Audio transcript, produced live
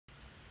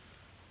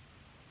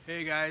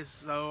Hey guys,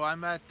 so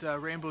I'm at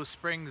Rainbow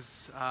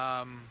Springs.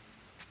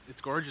 It's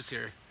gorgeous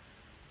here,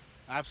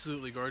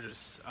 absolutely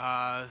gorgeous.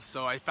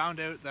 So I found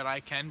out that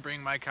I can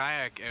bring my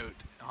kayak out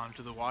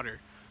onto the water.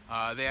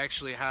 They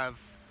actually have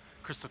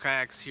Crystal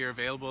Kayaks here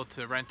available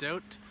to rent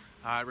out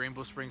at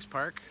Rainbow Springs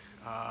Park.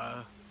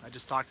 I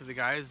just talked to the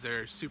guys.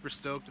 They're super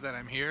stoked that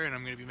I'm here and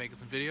I'm going to be making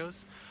some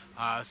videos.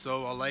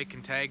 So I'll like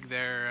and tag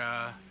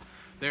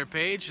their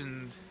page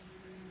and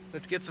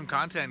let's get some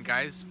content,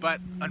 guys. But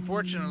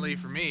unfortunately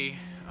for me,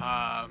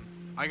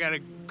 I gotta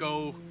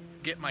go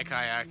get my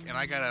kayak and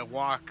I gotta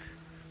walk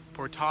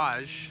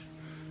portage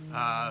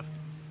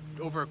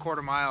over a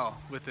quarter mile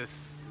with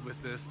this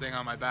thing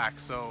on my back.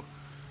 So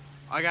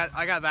I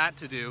got that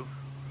to do.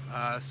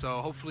 So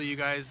hopefully you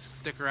guys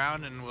stick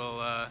around and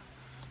we'll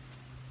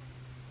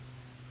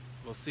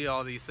see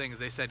all these things.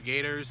 They said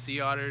gators, sea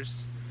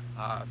otters,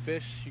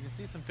 fish. You can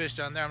see some fish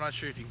down there. I'm not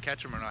sure if you can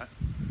catch them or not.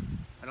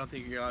 I don't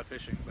think you're allowed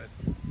fishing, but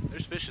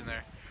there's fish in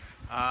there.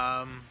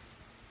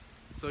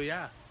 So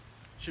yeah,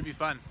 should be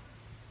fun.